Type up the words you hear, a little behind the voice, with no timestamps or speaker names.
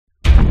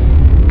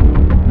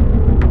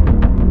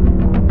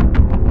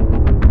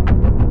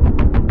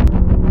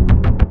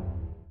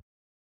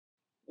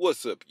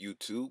What's up,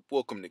 YouTube?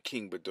 Welcome to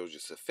King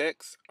Bedosius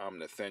Effects. I'm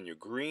Nathaniel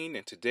Green,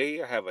 and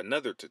today I have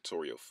another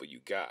tutorial for you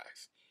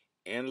guys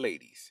and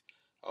ladies.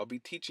 I'll be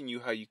teaching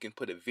you how you can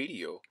put a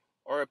video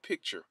or a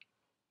picture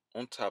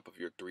on top of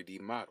your 3D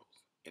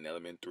models in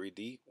Element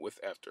 3D with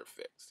After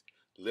Effects.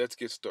 Let's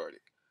get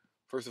started.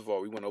 First of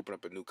all, we want to open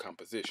up a new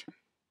composition.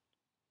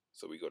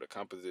 So we go to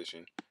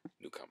Composition,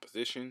 New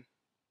Composition.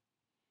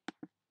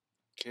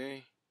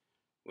 Okay.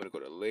 We're going to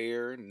go to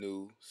Layer,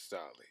 New,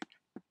 Solid.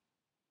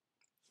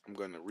 I'm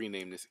going to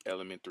rename this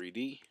Element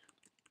 3D.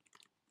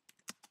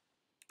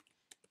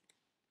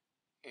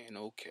 And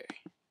OK.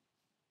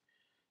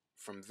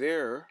 From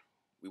there,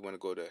 we want to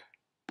go to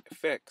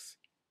Effects,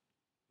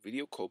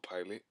 Video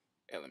Copilot,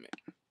 Element.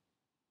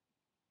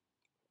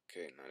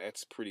 Okay, now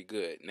that's pretty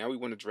good. Now we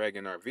want to drag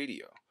in our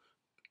video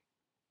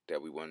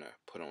that we want to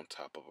put on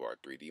top of our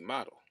 3D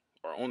model,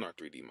 or on our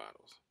 3D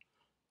models.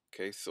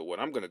 Okay, so what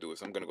I'm going to do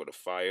is I'm going to go to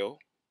File,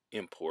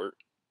 Import,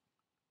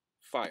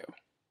 File,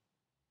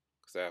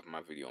 because I have my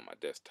video on my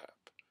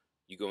desktop.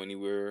 You go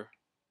anywhere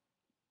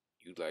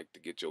you'd like to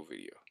get your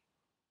video.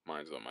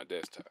 Mine's on my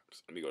desktop.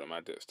 So let me go to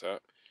my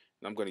desktop,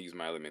 and I'm going to use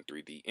my Element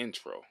 3D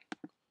intro.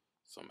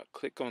 So I'm going to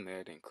click on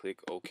that and click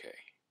OK.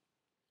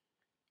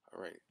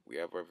 Alright, we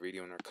have our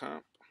video in our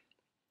comp.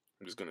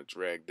 I'm just going to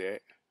drag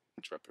that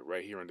and drop it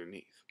right here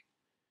underneath.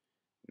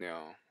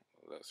 Now,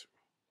 let's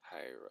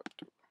higher up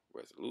the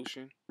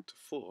resolution to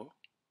full.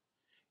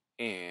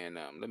 And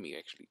let me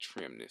actually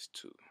trim this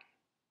too.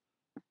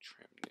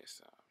 Trim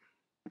this.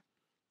 Okay,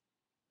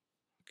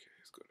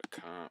 let's go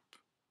to comp.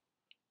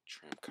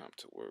 Trim comp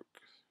to work.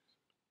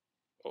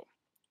 Oh,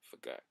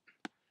 forgot.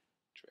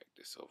 Drag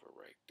this over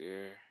right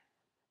there.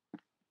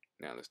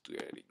 Now let's do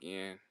that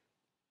again.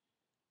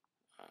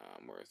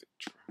 Where is it?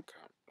 Trim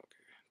comp.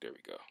 Okay, there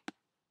we go.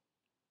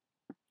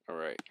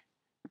 Alright.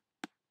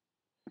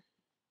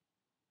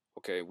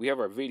 Okay, we have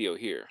our video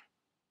here.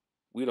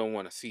 We don't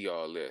want to see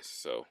all this,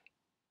 so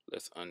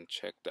let's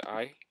uncheck the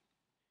eye.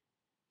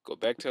 Go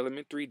back to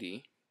Element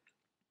 3D.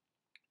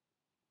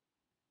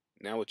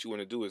 Now what you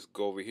want to do is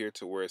go over here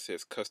to where it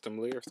says Custom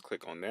Layers.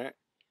 Click on that.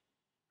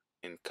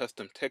 And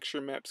Custom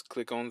Texture Maps,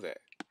 click on that.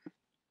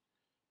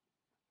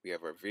 We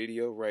have our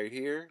video right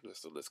here.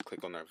 So let's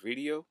click on our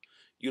video.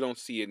 You don't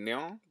see it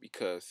now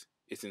because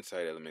it's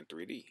inside Element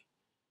 3D.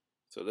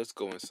 So let's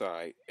go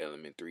inside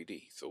Element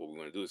 3D. So what we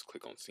want to do is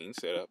click on Scene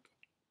Setup.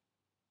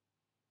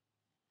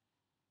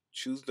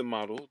 Choose the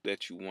model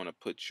that you want to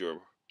put your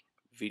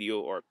video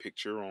or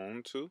picture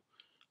onto.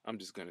 I'm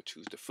just going to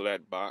choose the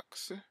flat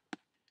box.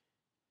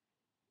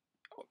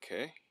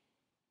 Okay.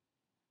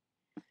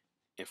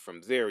 And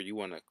from there, you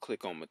want to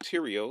click on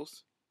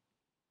Materials.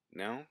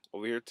 Now,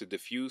 over here to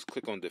Diffuse,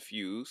 click on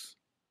Diffuse.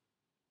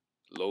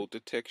 Load the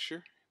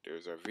texture.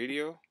 There's our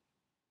video.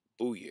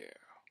 Booyah.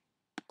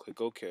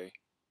 Click OK.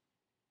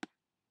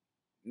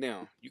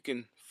 Now, you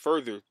can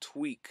further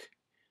tweak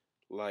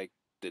like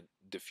the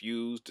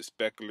diffuse, the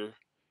specular.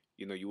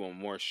 You know, you want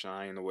more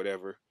shine or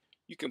whatever.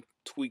 You can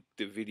tweak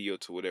the video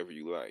to whatever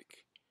you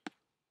like.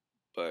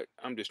 But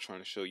I'm just trying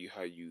to show you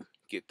how you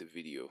get the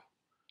video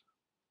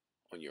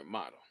on your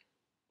model.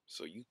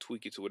 So you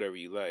tweak it to whatever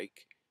you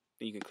like.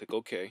 Then you can click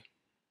OK.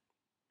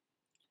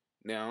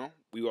 Now,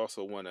 we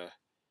also want to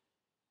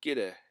get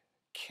a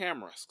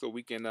camera so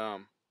we can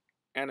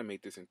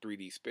animate this in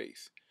 3D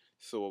space.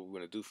 So what we're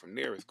going to do from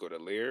there is go to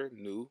Layer,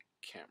 New,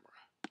 Camera.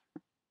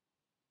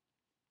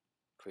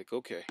 Click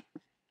OK.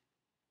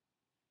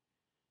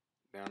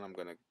 Now I'm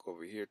going to go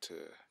over here to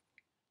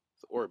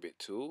the Orbit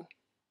tool.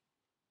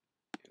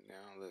 And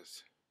now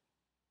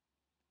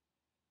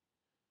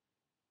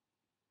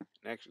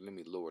actually let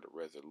me lower the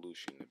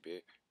resolution a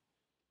bit.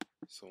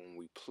 So when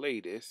we play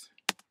this,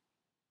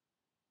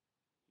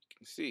 you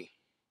can see.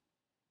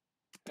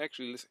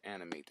 Actually, let's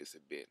animate this a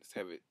bit. Let's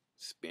have it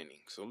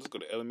spinning. So let's go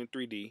to Element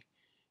 3D.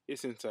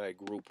 It's inside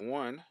Group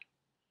 1.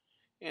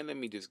 And let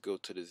me just go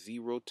to the Z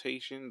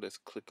rotation. Let's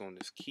click on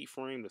this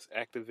keyframe. Let's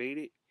activate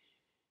it.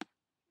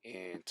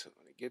 And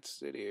when it gets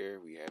to there,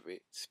 we have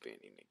it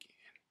spinning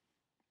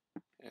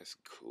again. That's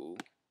cool.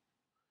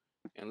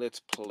 And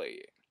let's play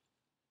it.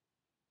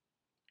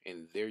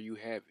 And there you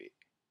have it.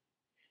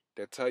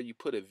 That's how you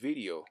put a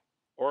video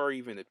or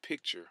even a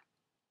picture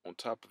on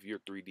top of your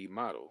 3D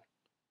model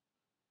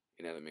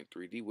in Element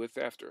 3D with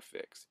After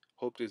Effects.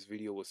 Hope this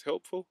video was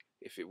helpful.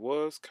 If it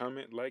was,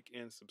 comment, like,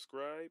 and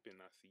subscribe,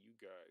 and I'll see you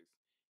guys